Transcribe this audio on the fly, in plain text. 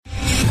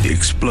The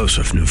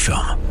explosive new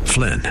film,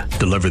 Flynn,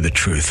 deliver the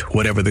truth,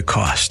 whatever the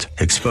cost,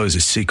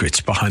 exposes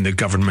secrets behind the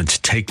government's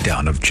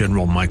takedown of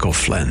General Michael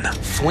Flynn.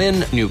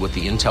 Flynn knew what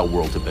the intel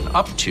world had been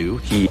up to.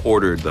 He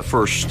ordered the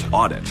first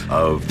audit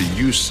of the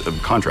use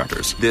of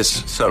contractors.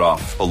 This set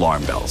off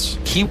alarm bells.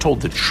 He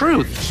told the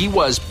truth. He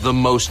was the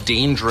most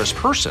dangerous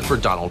person for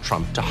Donald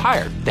Trump to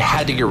hire. They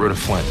had to get rid of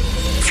Flynn.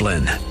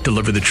 Flynn,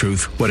 deliver the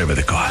truth, whatever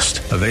the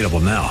cost. Available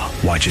now.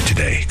 Watch it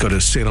today. Go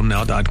to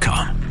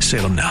salemnow.com.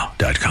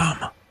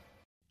 salemnow.com.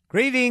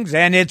 Greetings,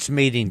 and it's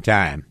meeting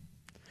time.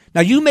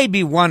 Now, you may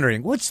be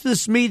wondering, what's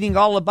this meeting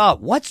all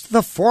about? What's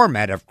the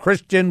format of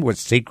Christian with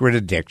Secret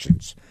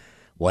Addictions?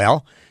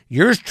 Well,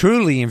 yours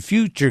truly and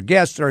future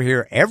guests are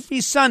here every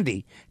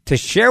Sunday to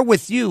share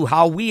with you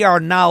how we are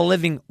now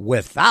living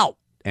without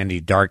any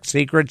dark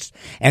secrets,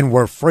 and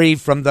we're free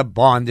from the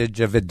bondage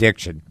of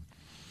addiction.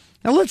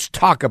 Now, let's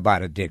talk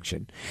about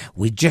addiction.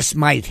 We just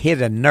might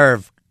hit a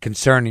nerve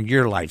concerning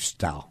your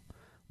lifestyle.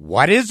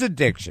 What is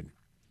addiction?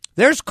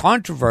 There's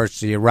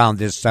controversy around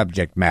this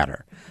subject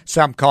matter.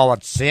 Some call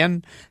it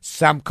sin,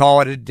 some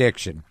call it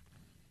addiction.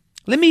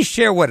 Let me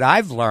share what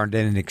I've learned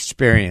and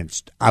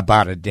experienced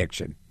about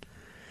addiction.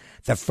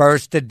 The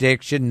first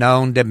addiction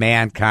known to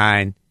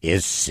mankind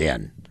is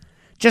sin.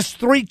 Just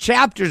 3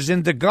 chapters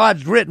into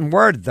God's written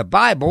word, the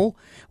Bible,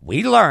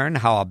 we learn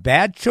how a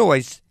bad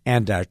choice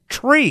and a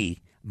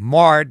tree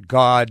marred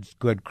God's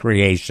good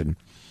creation.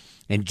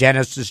 In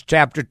Genesis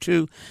chapter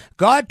 2,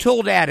 God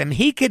told Adam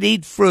he could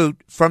eat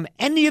fruit from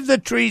any of the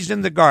trees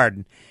in the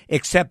garden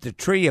except the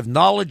tree of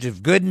knowledge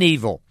of good and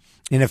evil.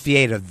 And if he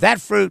ate of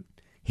that fruit,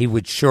 he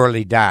would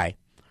surely die.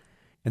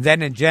 And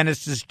then in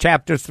Genesis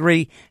chapter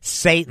 3,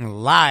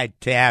 Satan lied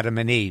to Adam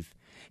and Eve.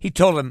 He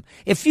told them,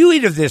 if you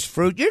eat of this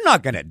fruit, you're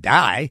not going to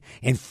die.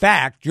 In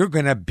fact, you're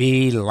going to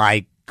be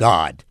like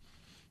God.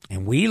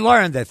 And we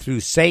learn that through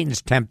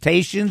Satan's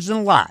temptations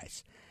and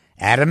lies,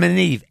 Adam and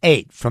Eve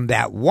ate from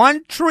that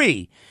one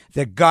tree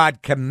that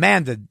God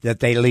commanded that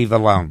they leave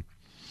alone.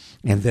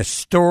 And the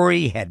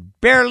story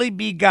had barely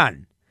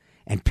begun,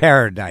 and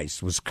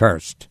paradise was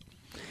cursed.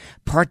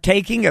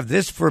 Partaking of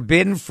this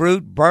forbidden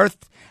fruit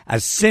birthed a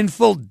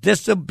sinful,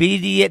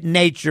 disobedient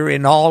nature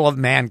in all of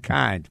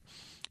mankind.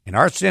 And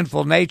our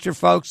sinful nature,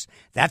 folks,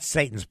 that's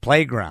Satan's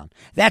playground.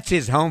 That's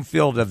his home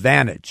field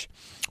advantage.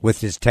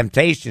 With his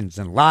temptations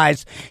and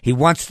lies, he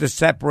wants to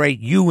separate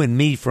you and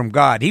me from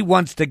God. He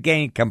wants to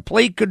gain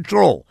complete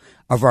control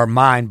of our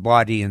mind,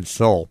 body, and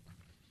soul.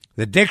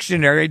 The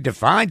dictionary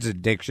defines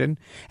addiction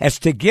as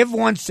to give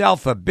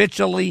oneself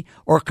habitually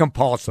or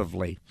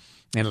compulsively.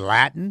 In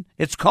Latin,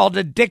 it's called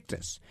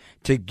addictus,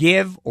 to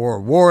give or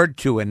award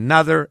to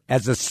another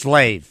as a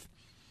slave.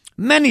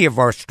 Many of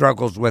our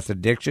struggles with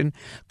addiction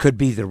could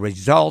be the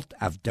result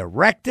of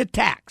direct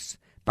attacks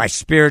by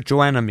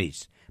spiritual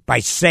enemies, by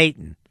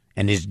Satan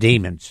and his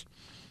demons.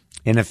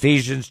 In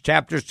Ephesians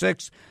chapter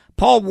 6,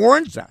 Paul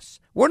warns us,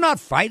 we're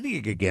not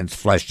fighting against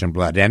flesh and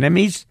blood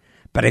enemies,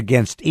 but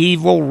against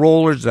evil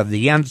rulers of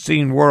the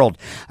unseen world,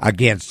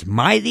 against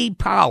mighty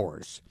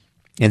powers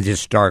in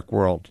this dark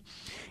world.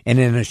 And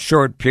in a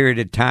short period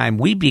of time,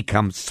 we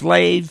become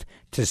slave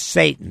to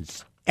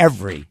Satan's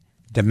every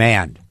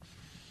demand.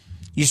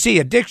 You see,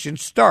 addiction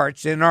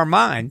starts in our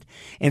mind,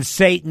 and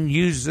Satan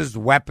uses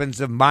weapons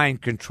of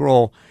mind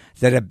control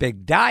that have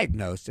been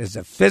diagnosed as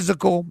a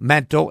physical,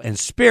 mental, and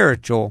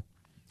spiritual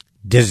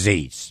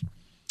disease.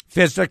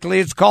 Physically,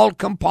 it's called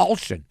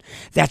compulsion.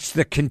 That's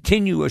the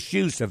continuous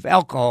use of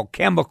alcohol,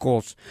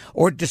 chemicals,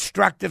 or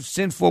destructive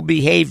sinful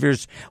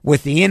behaviors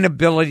with the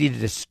inability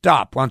to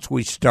stop once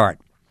we start.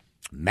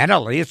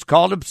 Mentally, it's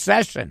called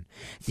obsession,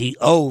 the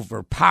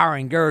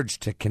overpowering urge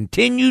to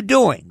continue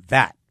doing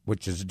that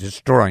which is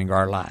destroying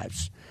our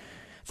lives.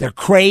 The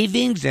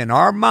cravings in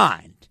our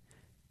mind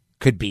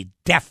could be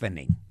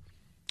deafening.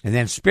 And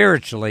then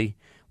spiritually,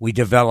 we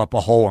develop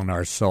a hole in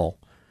our soul.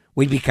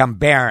 We become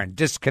barren,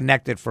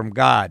 disconnected from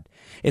God.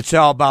 It's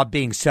all about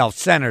being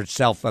self-centered,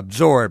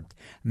 self-absorbed,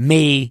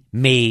 me,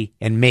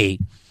 and me.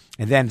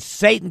 And then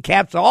Satan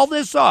caps all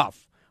this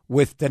off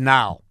with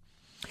denial.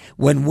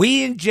 When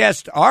we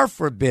ingest our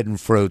forbidden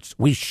fruits,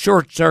 we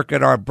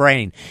short-circuit our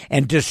brain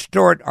and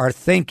distort our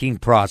thinking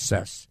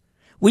process.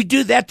 We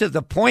do that to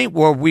the point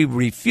where we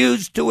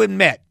refuse to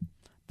admit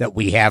that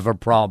we have a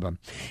problem.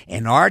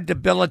 And our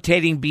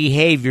debilitating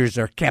behaviors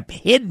are kept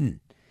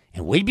hidden,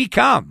 and we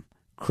become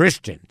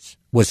Christians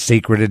with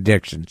secret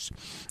addictions.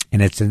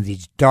 And it's in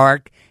these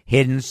dark,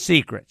 hidden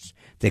secrets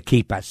that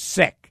keep us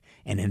sick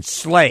and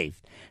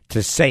enslaved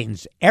to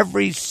Satan's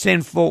every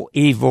sinful,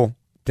 evil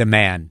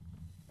demand.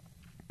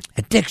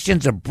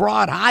 Addiction's a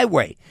broad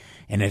highway,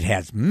 and it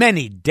has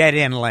many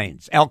dead-end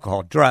lanes: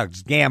 alcohol,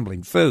 drugs,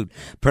 gambling, food,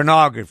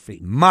 pornography,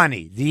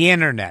 money, the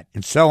internet,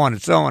 and so on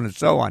and so on and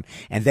so on.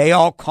 And they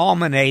all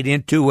culminate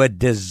into a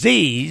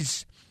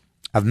disease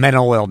of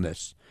mental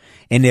illness.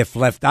 And if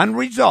left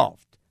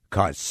unresolved,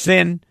 cause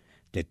sin,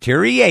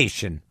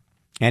 deterioration,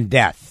 and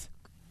death.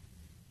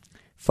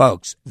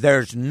 Folks,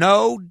 there's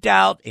no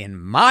doubt in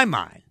my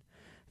mind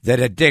that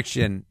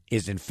addiction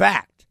is in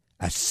fact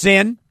a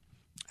sin,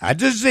 a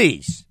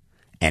disease,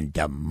 and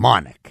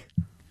demonic.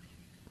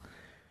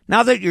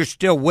 Now that you're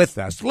still with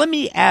us, let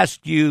me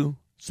ask you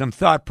some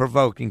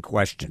thought-provoking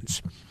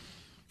questions.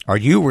 Are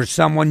you or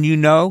someone you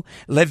know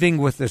living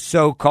with a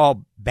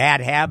so-called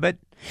bad habit?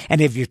 And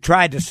have you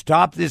tried to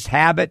stop this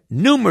habit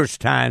numerous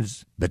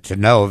times, but to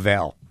no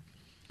avail?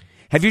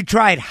 Have you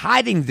tried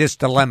hiding this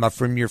dilemma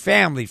from your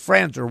family,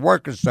 friends, or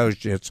work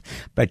associates,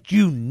 but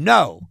you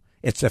know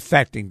it's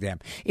affecting them?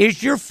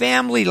 Is your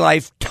family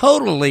life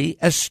totally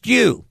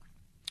askew?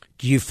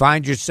 Do you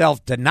find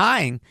yourself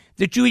denying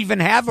that you even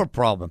have a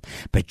problem,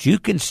 but you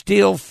can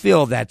still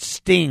feel that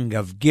sting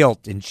of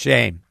guilt and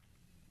shame?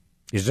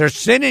 Is there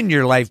sin in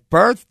your life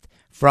birthed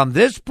from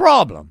this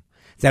problem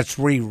that's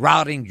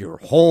rerouting your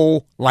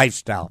whole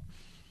lifestyle?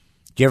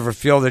 Do you ever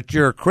feel that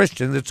you're a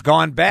Christian that's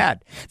gone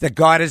bad, that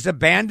God has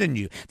abandoned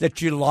you,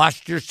 that you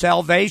lost your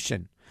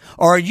salvation?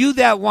 Or are you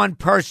that one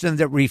person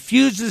that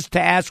refuses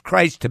to ask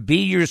Christ to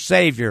be your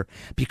Savior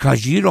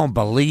because you don't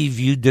believe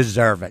you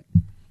deserve it?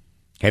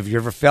 Have you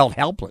ever felt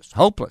helpless,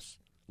 hopeless,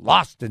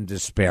 lost in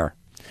despair?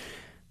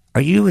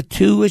 Are you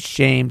too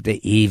ashamed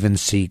to even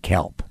seek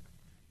help?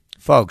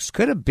 Folks,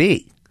 could it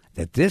be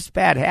that this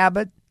bad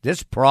habit,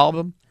 this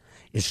problem,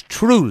 is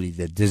truly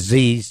the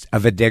disease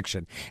of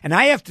addiction? And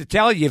I have to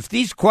tell you, if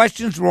these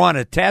questions were on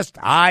a test,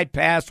 I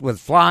passed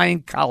with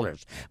flying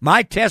colors.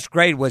 My test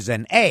grade was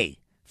an A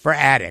for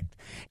addict,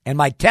 and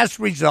my test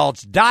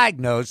results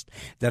diagnosed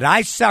that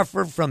I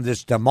suffered from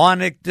this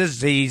demonic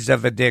disease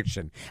of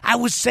addiction. I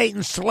was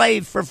Satan's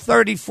slave for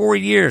 34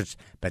 years,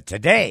 but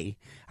today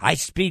I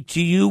speak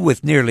to you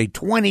with nearly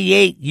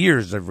 28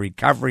 years of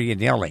recovery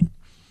and healing.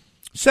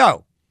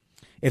 So,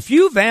 if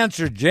you've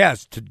answered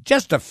yes to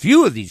just a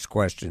few of these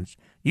questions,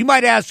 you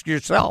might ask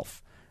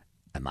yourself,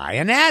 am I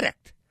an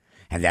addict?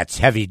 And that's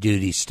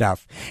heavy-duty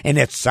stuff, and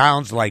it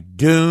sounds like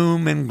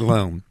doom and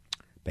gloom.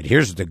 But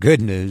here's the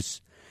good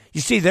news. You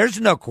see, there's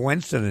no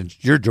coincidence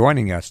you're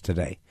joining us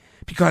today,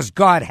 because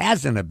God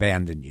hasn't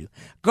abandoned you.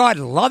 God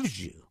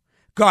loves you.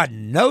 God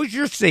knows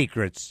your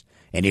secrets,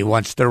 and he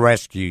wants to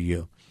rescue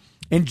you.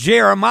 In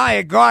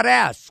Jeremiah, God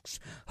asks,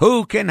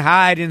 who can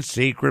hide in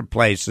secret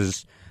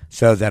places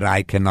so that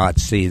I cannot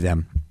see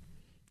them?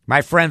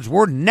 My friends,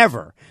 we're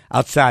never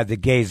outside the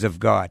gaze of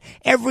God.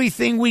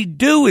 Everything we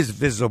do is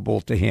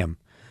visible to him.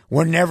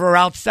 We're never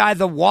outside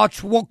the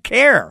watchful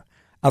care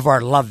of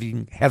our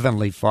loving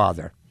Heavenly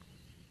Father.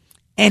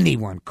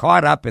 Anyone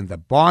caught up in the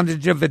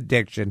bondage of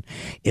addiction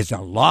is a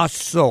lost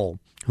soul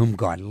whom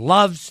God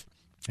loves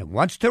and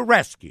wants to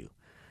rescue,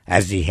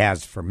 as he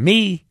has for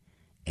me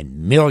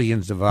and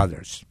millions of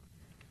others.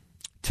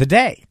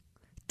 Today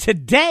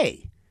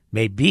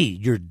may be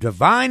your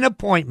divine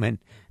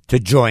appointment to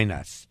join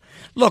us.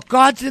 Look,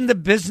 God's in the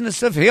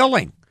business of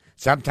healing,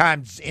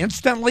 sometimes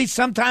instantly,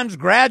 sometimes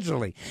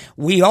gradually.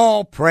 We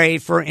all pray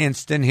for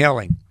instant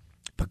healing.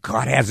 But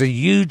God has a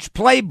huge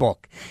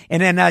playbook.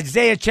 And in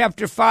Isaiah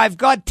chapter 5,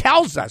 God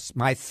tells us,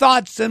 my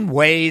thoughts and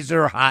ways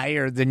are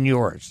higher than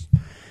yours.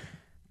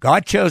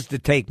 God chose to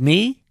take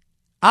me,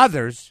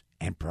 others,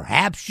 and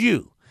perhaps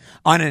you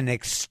on an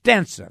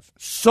extensive,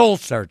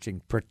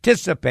 soul-searching,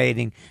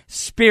 participating,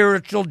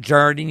 spiritual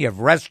journey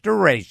of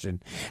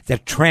restoration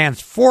that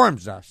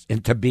transforms us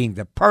into being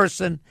the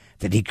person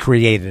that he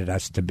created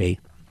us to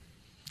be.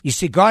 You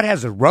see, God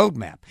has a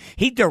roadmap.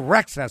 He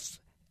directs us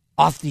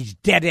off these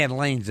dead-end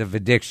lanes of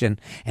addiction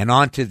and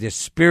onto this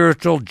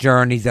spiritual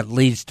journey that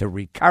leads to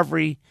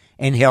recovery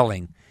and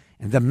healing.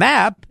 And the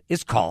map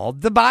is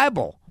called the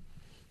Bible.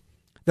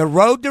 The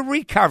road to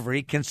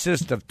recovery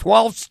consists of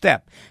 12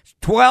 steps,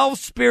 12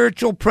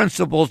 spiritual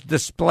principles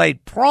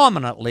displayed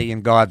prominently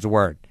in God's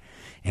Word.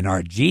 And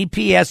our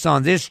GPS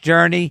on this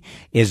journey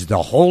is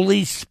the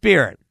Holy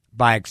Spirit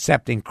by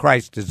accepting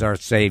Christ as our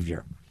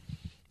Savior.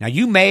 Now,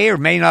 you may or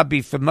may not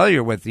be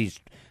familiar with these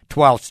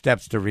 12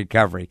 steps to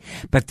recovery,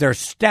 but they're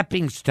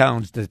stepping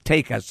stones to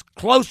take us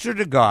closer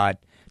to God,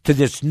 to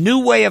this new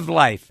way of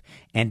life,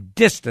 and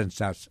distance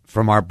us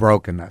from our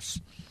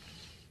brokenness.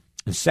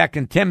 In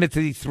 2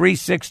 Timothy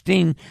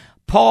 3:16,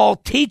 Paul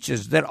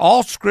teaches that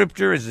all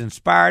Scripture is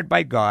inspired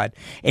by God.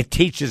 It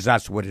teaches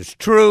us what is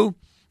true.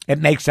 It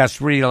makes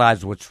us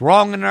realize what's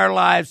wrong in our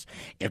lives.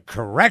 It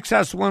corrects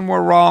us when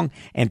we're wrong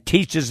and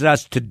teaches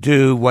us to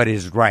do what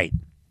is right.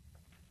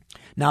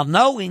 Now,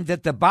 knowing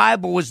that the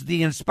Bible is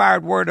the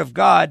inspired Word of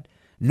God,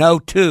 know,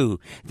 too,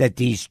 that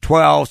these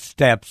 12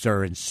 steps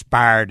are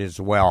inspired as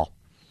well.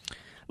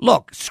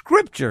 Look,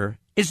 Scripture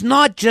is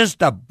not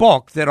just a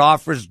book that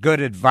offers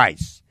good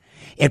advice.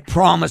 It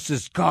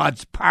promises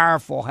God's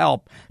powerful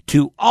help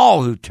to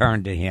all who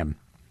turn to him.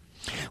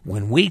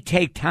 When we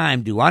take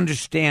time to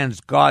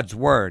understand God's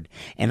Word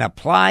and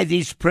apply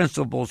these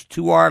principles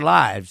to our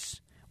lives,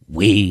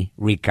 we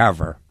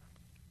recover.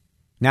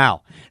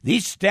 Now,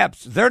 these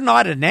steps, they're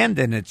not an end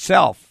in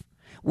itself.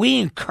 We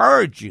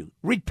encourage you,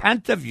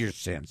 repent of your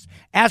sins.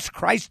 Ask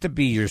Christ to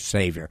be your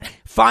Savior.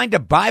 Find a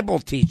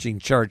Bible-teaching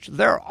church.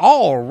 They're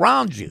all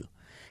around you.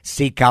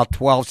 Seek out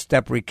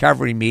 12-step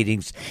recovery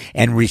meetings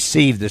and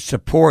receive the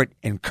support,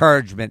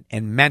 encouragement,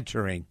 and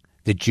mentoring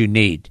that you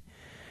need.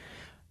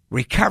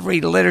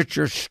 Recovery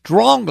literature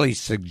strongly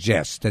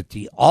suggests that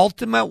the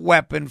ultimate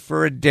weapon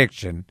for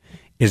addiction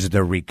is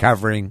the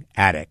recovering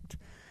addict.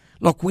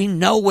 Look, we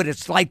know what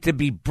it's like to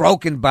be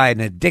broken by an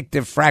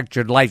addictive,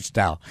 fractured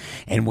lifestyle,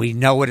 and we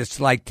know what it's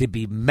like to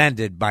be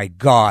mended by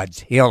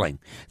God's healing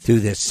through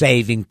the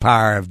saving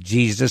power of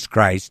Jesus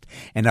Christ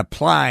and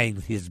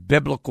applying his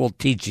biblical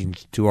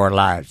teachings to our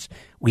lives.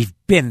 We've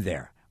been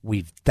there.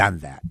 We've done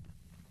that.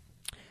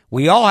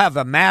 We all have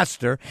a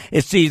master.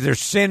 It's either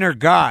sin or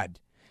God.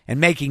 And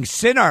making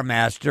sin our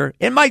master,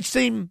 it might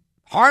seem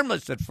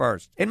harmless at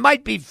first. It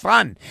might be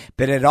fun,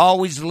 but it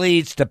always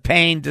leads to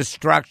pain,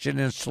 destruction,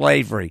 and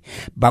slavery.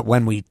 But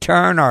when we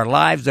turn our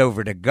lives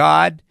over to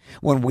God,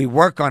 when we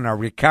work on our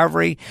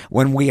recovery,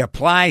 when we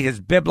apply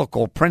his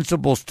biblical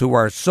principles to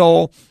our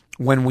soul,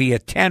 when we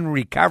attend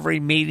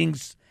recovery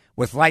meetings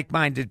with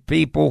like-minded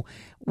people,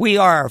 we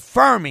are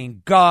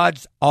affirming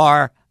God's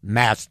our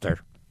master.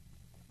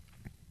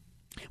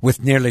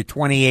 With nearly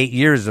 28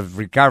 years of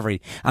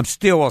recovery, I'm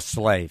still a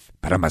slave,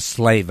 but I'm a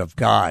slave of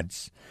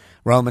God's.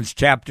 Romans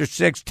chapter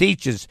 6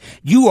 teaches,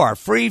 you are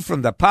free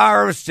from the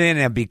power of sin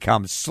and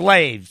become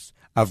slaves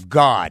of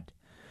God.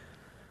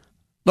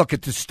 Look,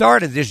 at the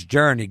start of this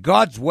journey,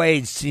 God's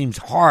way seems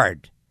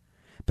hard.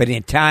 But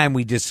in time,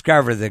 we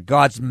discover that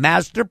God's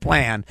master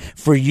plan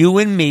for you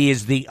and me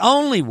is the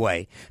only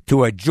way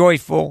to a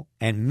joyful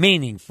and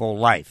meaningful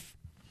life.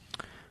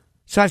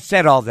 So I've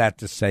said all that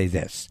to say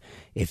this.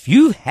 If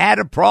you had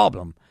a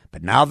problem,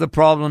 but now the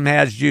problem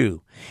has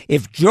you,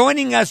 if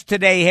joining us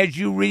today has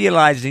you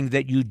realizing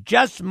that you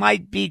just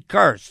might be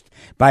cursed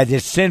by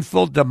this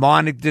sinful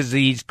demonic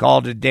disease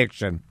called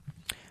addiction,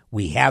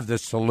 we have the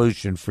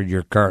solution for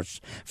your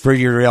curse, for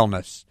your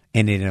illness,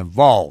 and it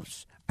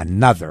involves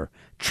another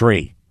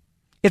tree.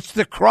 It's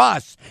the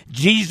cross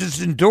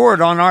Jesus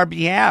endured on our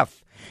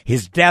behalf.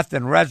 His death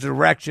and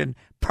resurrection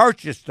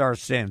purchased our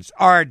sins,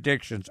 our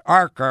addictions,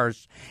 our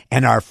curse,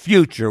 and our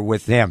future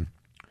with him.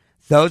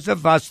 Those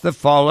of us that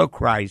follow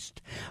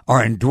Christ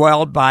are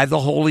indwelled by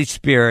the Holy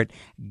Spirit,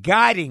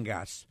 guiding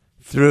us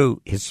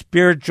through his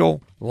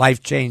spiritual,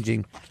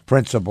 life-changing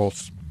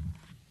principles.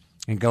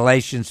 In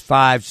Galatians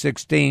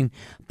 5:16,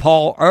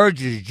 Paul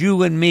urges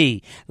you and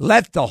me,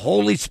 let the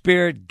Holy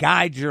Spirit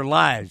guide your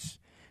lives.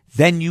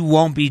 Then you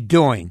won't be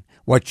doing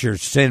what your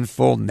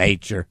sinful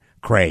nature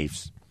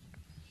craves.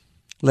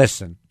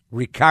 Listen,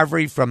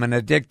 recovery from an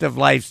addictive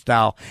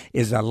lifestyle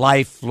is a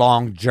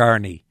lifelong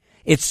journey.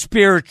 It's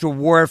spiritual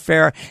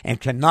warfare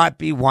and cannot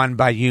be won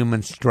by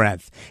human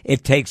strength.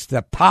 It takes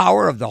the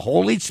power of the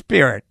Holy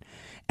Spirit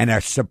and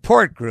a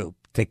support group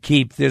to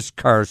keep this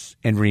curse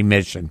in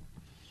remission.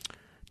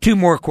 2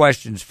 more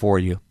questions for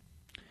you.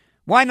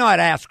 Why not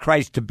ask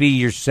Christ to be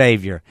your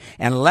Savior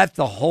and let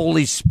the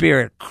Holy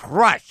Spirit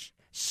crush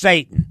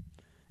Satan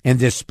in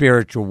this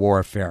spiritual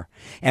warfare?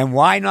 And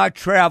why not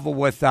travel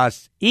with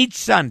us each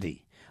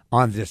Sunday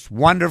on this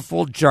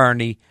wonderful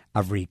journey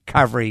of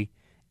recovery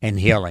and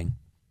healing?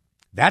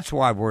 That's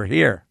why we're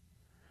here.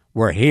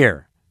 We're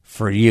here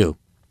for you.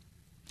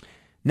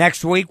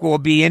 Next week, we'll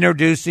be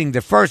introducing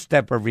the first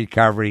step of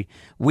recovery.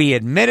 We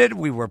admitted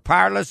we were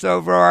powerless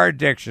over our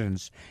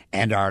addictions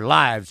and our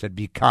lives had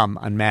become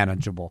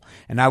unmanageable.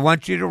 And I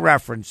want you to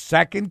reference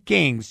 2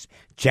 Kings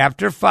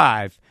chapter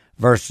 5,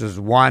 verses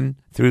 1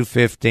 through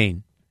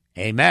 15.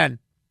 Amen.